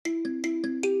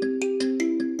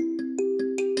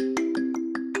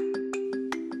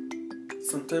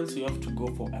sometimes we have to go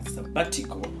for a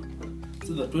sabbatical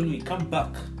so that when we come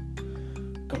back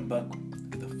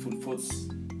with the full force.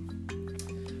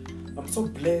 I'm so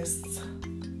blessed.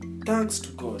 Thanks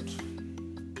to God.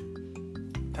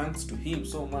 Thanks to Him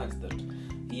so much that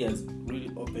He has really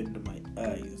opened my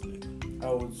eyes. Like,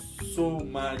 I was so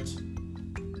much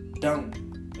down.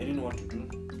 I didn't know what to do.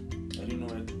 I didn't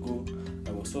know where to go.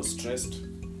 I was so stressed.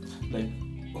 Like,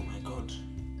 oh my God,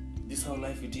 this is how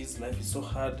life it is. Life is so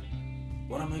hard.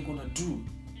 What am I gonna do?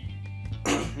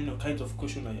 Kind of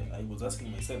question I was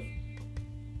asking myself.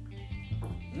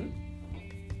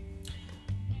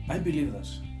 I believe that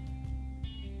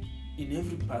in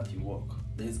every path you walk,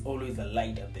 there is always a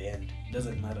light at the end. It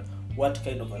doesn't matter what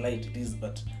kind of a light it is,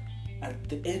 but at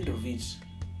the end of it,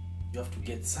 you have to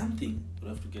get something. You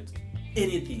have to get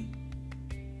anything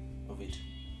of it.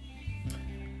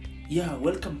 Yeah,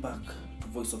 welcome back to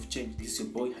Voice of Change. This is your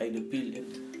boy Hyde Peel,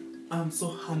 and I'm so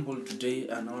humbled today,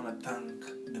 and I want to thank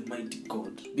the mighty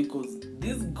God, because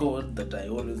this God that I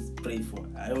always pray for,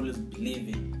 I always believe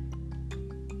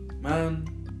in, man,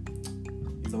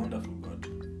 is a wonderful God.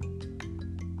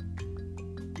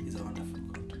 He's a wonderful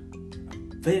God.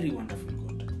 A very wonderful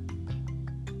God.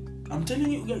 I'm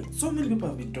telling you guys, so many people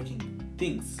have been talking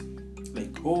things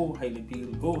like, oh, Hyde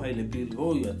Peel, oh,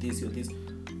 you're this.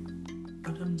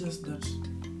 And I'm just that.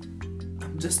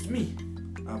 I'm just me.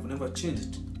 I've never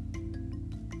changed.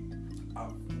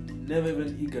 I've never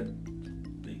even hiccupped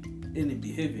any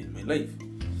behavior in my life.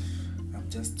 I'm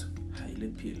just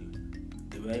Hyde Peel.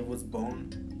 The way I was born,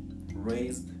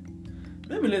 raised,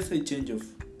 maybe let's say change of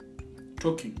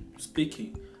talking,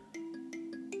 speaking.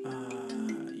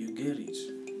 You get it.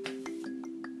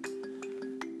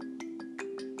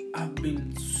 I've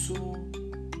been so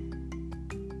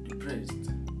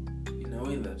depressed in a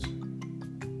way that I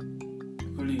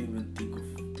couldn't even think of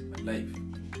my life,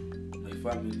 my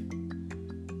family,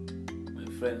 my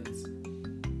friends,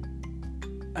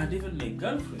 and even my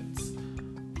girlfriends.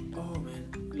 Oh man,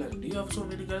 like, do you have so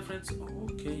many girlfriends? Oh,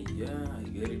 okay, yeah, I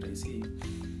get it, I see.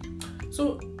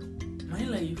 So my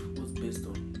life was based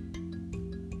on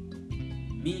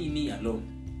me alone,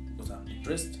 because I'm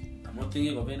depressed. I'm not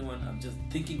thinking of anyone, I'm just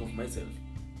thinking of myself.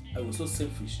 I was so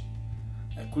selfish.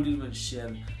 I couldn't even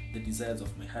share the desires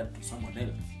of my heart to someone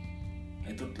else.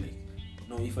 I thought like,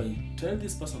 no, if I tell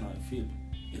this person how I feel,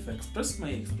 if I express my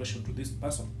expression to this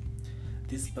person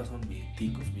may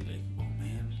think of me like, oh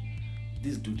man,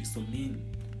 this dude is so mean.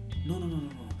 No,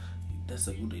 that's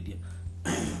a good idea.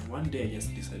 One day I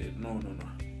just decided,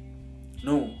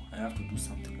 no, I have to do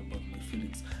something about my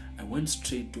feelings. I went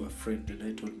straight to a friend and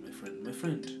I told my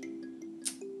friend,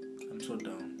 I'm so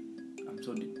down, I'm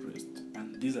so depressed,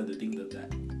 and these are the things that are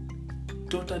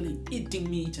totally eating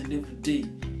me each and every day.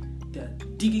 They are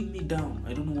digging me down.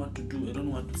 I don't know what to do. I don't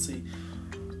know what to say.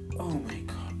 Oh my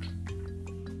God.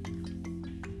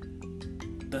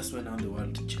 That's when now the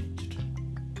world changed.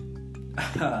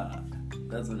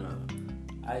 That's when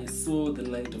I saw the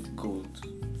light of God.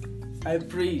 I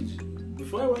prayed.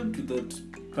 Before I went to that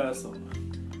person,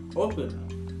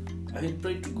 I had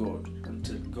prayed to God and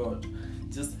said, God,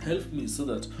 just help me so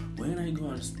that when I go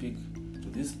and speak to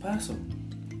this person,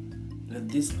 let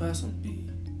this person be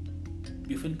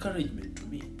of encouragement to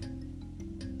me.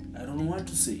 I don't know what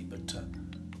to say, but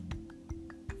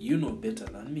you know better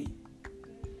than me.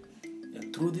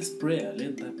 And through this prayer,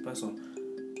 let that person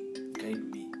guide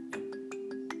me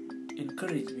and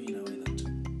encourage me in a way that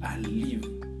I'll live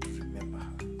to remember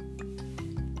her.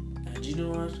 And you know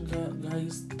what,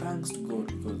 guys? Thanks to God,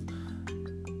 because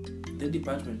the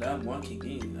department I'm working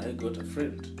in, I got a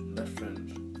friend. That friend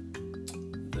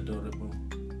is adorable.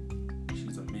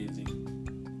 She's amazing.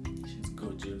 She's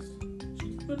gorgeous.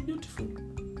 She's very beautiful.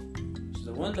 She's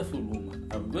a wonderful woman,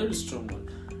 a very strong one.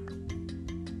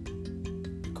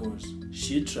 Because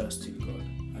she trusts in God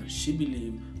and she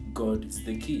believes God is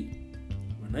the key.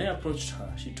 When I approached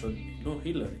her, she told me, no,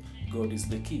 Hillary, God is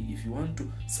the key. If you want to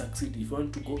succeed, if you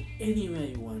want to go anywhere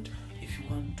you want, if you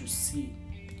want to see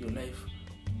your life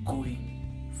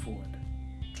going forward,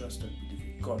 trust and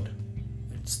believe in God,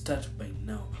 and start by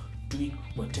now doing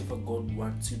whatever God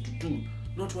wants you to do,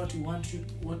 not what you want to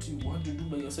do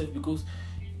by yourself, because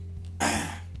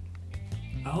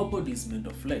our body is made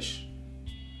of flesh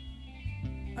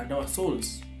and our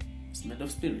souls is made of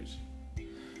spirit.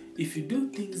 If you do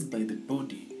things by the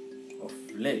body of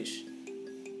flesh,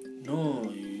 no,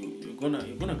 you're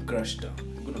gonna crash down.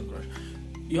 You're gonna crash.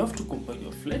 You have to compare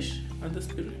your flesh and the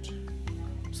spirit,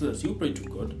 so that you pray to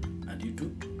God and you do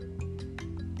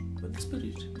by the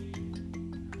spirit.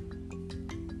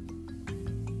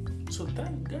 So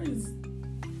thank guys,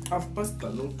 I've passed a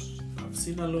lot, I've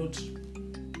seen a lot,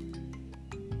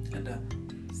 and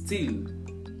still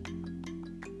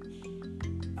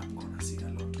I'm gonna see a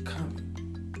lot coming.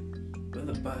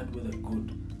 Whether bad, whether good,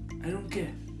 I don't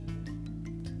care.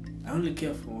 I only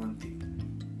care for one thing.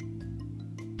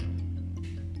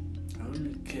 I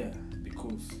only care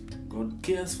because God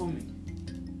cares for me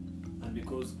and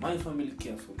because my family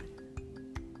care for me.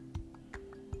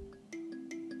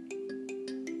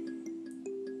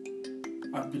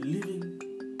 I've been living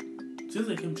since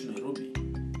I came to Nairobi.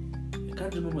 I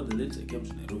can't remember the dates I came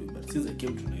to Nairobi, but since I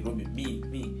came to Nairobi, me,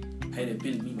 I had a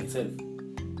bill, me, myself.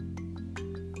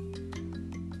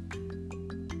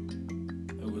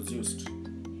 I was used.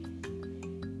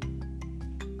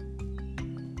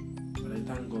 But I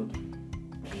thank God.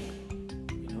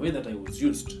 In a way that I was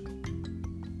used,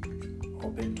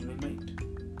 open to my mind.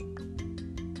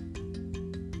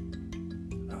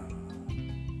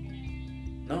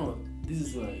 Now, this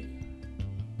is why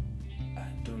I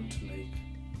don't like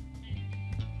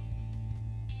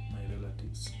my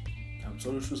relatives. I'm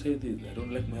sorry to say this, I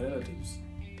don't like my relatives.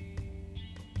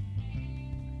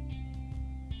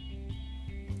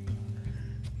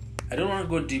 I don't want to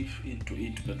go deep into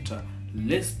it, but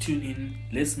let's tune in,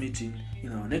 let's meet in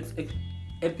our next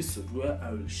episode where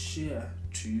I will share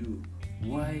to you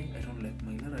why I don't like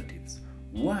my relatives,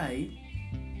 why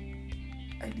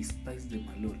I despise them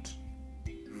a lot.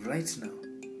 Right now,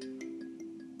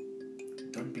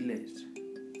 don't be late.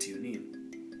 Tune in.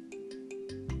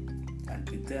 I'll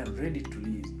be there ready to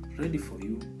listen, ready for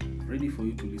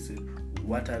you to listen.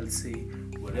 What I'll say,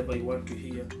 whatever you want to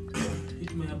hear,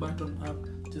 hit my button up.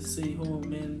 Just say, oh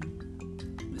man,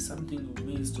 there's something you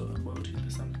missed about it.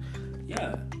 There's something.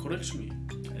 Yeah, correct me.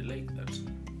 I like that.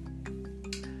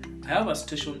 I have a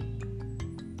station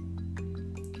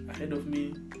ahead of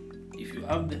me. If you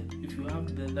have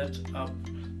that app,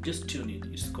 just tune in.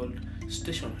 It's called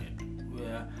Station Head,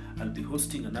 where I'll be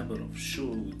hosting a number of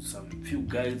shows with some few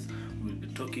guys. We'll be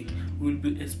talking. We'll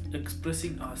be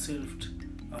expressing ourselves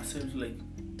like,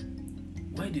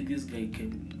 why did this guy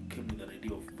came with an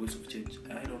idea of Voice of Change?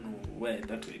 I don't know where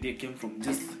that idea came from.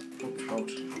 Just pop out.